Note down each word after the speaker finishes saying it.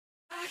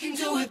can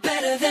do it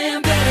better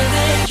than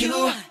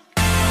you.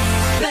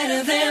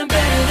 Better than you.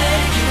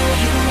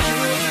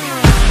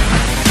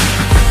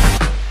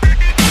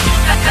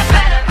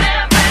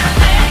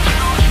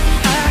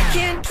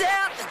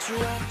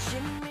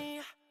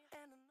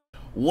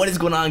 What is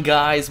going on,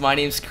 guys? My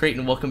name's CREI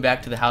and welcome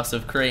back to the House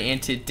of CREI,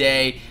 and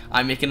today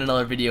I'm making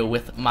another video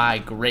with my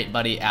great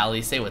buddy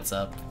Allie. Say what's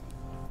up.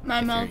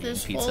 My mouth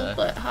is full,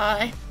 but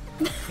hi.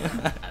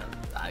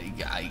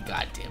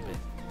 God damn it.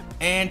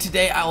 And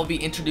today I will be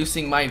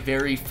introducing my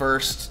very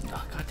first,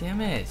 oh, god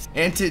damn it.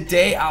 And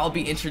today I'll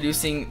be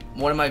introducing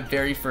one of my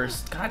very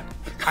first, god,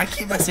 I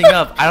keep messing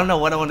up. I don't know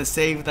what I want to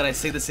say, but then I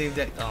say the same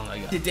thing. Oh my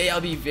god. Today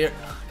I'll be very,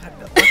 oh, god,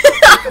 what the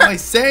fuck am I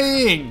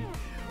saying?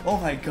 Oh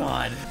my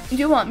god.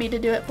 You want me to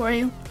do it for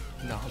you?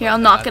 No. Here, I'll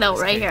knock it out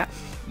right here.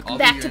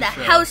 Back to the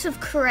intro. House of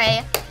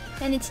CREI.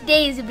 And in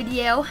today's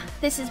video,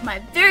 this is my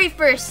very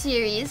first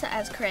series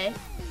as CREI.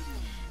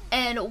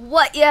 And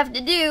what you have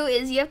to do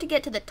is you have to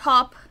get to the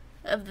top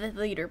of the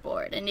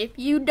leaderboard. And if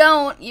you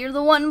don't, you're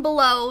the one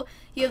below,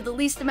 you have the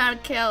least amount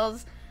of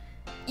kills.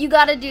 You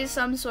gotta do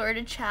some sort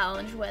of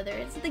challenge, whether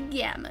it's the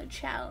Gamma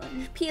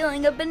challenge,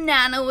 peeling a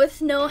banana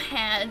with no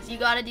hands. You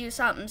gotta do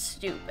something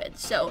stupid.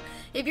 So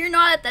if you're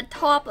not at the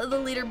top of the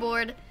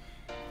leaderboard,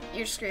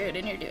 you're screwed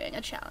and you're doing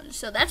a challenge.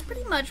 So that's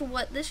pretty much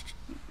what this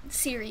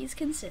series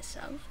consists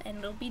of, and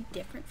it'll be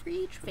different for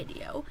each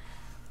video,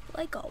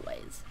 like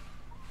always,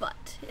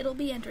 but it'll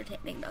be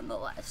entertaining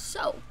nonetheless.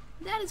 So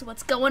that is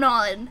what's going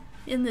on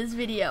in this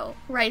video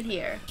right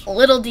here.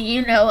 Little do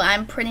you know,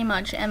 I'm pretty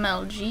much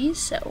MLG,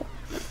 so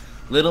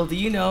Little do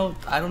you know,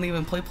 I don't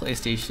even play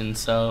PlayStation,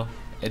 so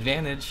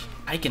advantage.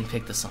 I can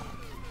pick the song.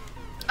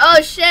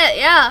 oh shit,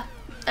 yeah,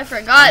 I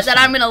forgot that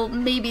I'm gonna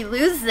maybe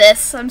lose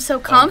this. I'm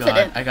so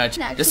confident. Oh god, I got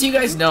you. Just so you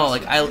guys know,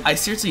 like I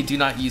seriously do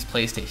not use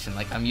PlayStation.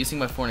 Like I'm using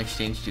my foreign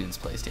exchange student's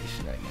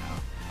PlayStation right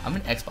now. I'm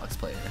an Xbox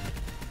player.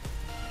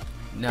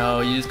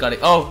 No, you just got it.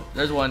 Oh,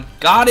 there's one.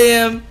 Got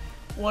him.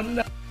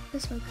 One.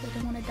 This one good. I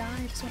don't want to die.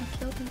 I just want to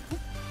kill people.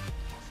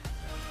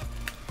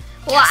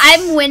 Well, yes.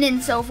 I'm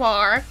winning so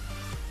far.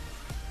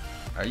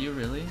 Are you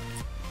really?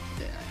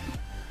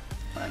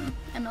 Yeah.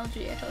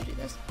 MLG, I told you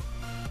this.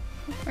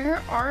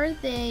 Where are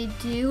they,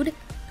 dude?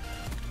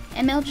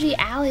 MLG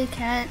Alley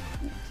can't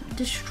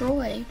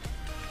destroy.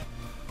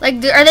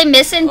 Like, are they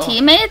missing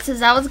teammates?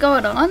 Is that what's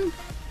going on?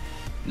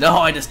 No,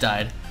 I just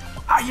died.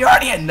 Are you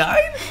already at 9?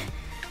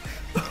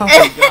 Oh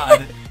my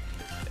god.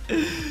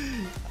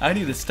 I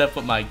need to step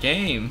up my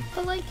game.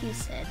 But like you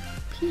said,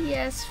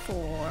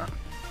 PS4.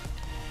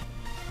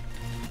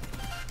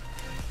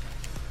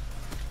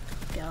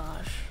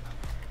 Gosh.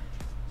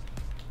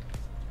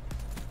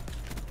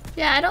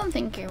 Yeah, I don't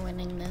think you're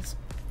winning this.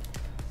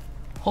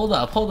 Hold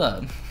up, hold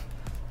up.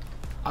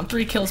 I'm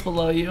 3 kills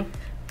below you.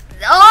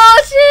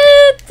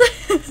 Oh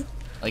shit!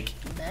 Like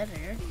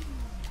better.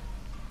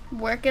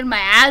 Working my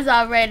ass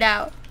off right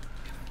now.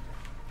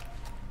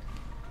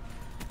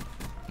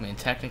 I mean,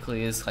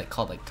 technically it's like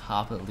called like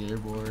top of the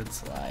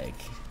leaderboards. Like,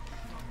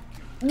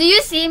 do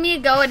you see me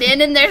going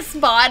in their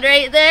spawn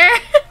right there?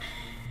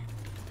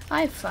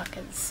 I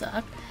fucking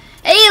suck.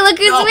 Hey, look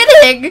who's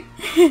winning!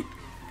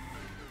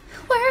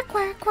 Work,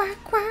 work,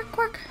 work, work,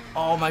 work.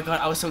 Oh my god,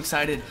 I was so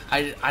excited.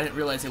 I didn't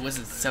realize it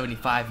wasn't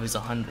 75, it was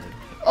 100.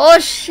 Oh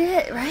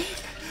shit,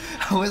 right?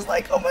 I was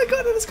like, oh my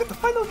god, I just got the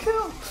final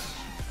kill.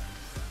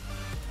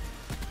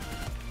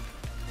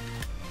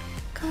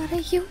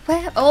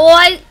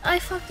 Oh, I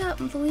fucked up.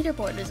 The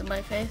leaderboard is in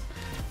my face.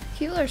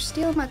 You are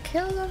stealing my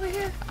kills over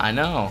here. I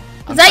know.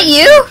 Is that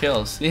you?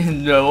 Kills.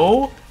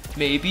 No,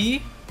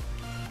 maybe.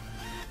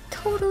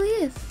 Totally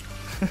is.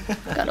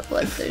 Got a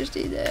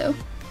bloodthirsty though.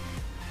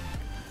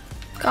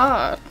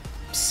 God,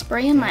 I'm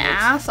spraying my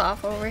ass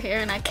off over here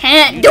and I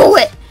can't do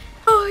it.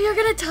 Oh, you're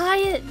gonna tie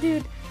it,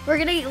 dude. We're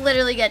gonna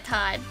literally get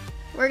tied.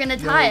 We're gonna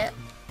tie it.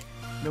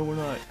 No, we're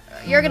not.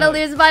 You're gonna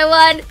lose by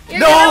 1. You're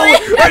no,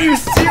 are you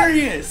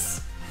serious?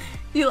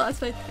 You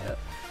lost by 2.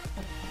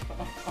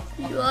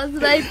 You lost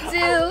by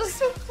 2.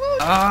 So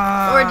close.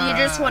 Or do you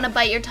just want to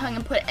bite your tongue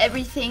and put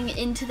everything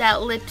into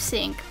that lip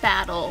sync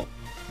battle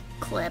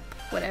clip,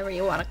 whatever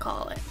you want to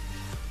call it?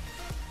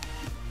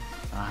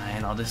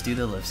 Fine, I'll just do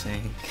the lip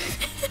sync.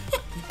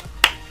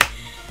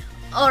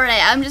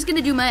 Alright, I'm just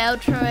gonna do my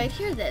outro right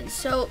here then.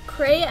 So,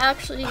 CREI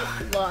actually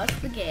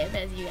lost the game,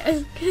 as you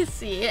guys can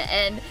see,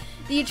 and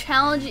the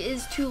challenge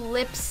is to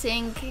lip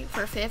sync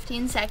for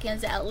 15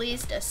 seconds at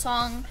least a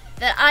song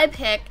that I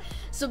pick.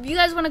 So if you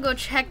guys want to go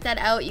check that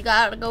out, you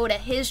gotta go to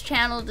his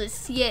channel to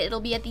see it. It'll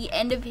be at the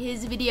end of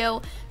his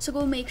video, so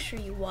go make sure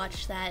you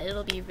watch that.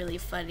 It'll be really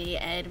funny,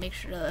 and make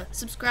sure to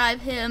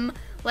subscribe him,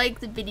 like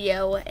the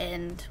video,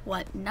 and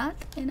whatnot.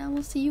 And I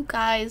will see you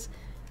guys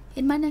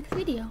in my next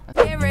video.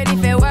 Get ready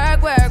for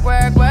work, work,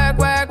 work, work,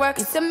 work, work.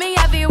 You see me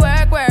have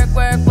work, work,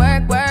 work,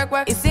 work, work,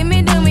 work. You see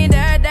me do me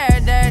dirt,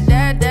 dirt, dirt,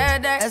 dirt,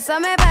 dirt, dirt. That's how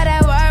me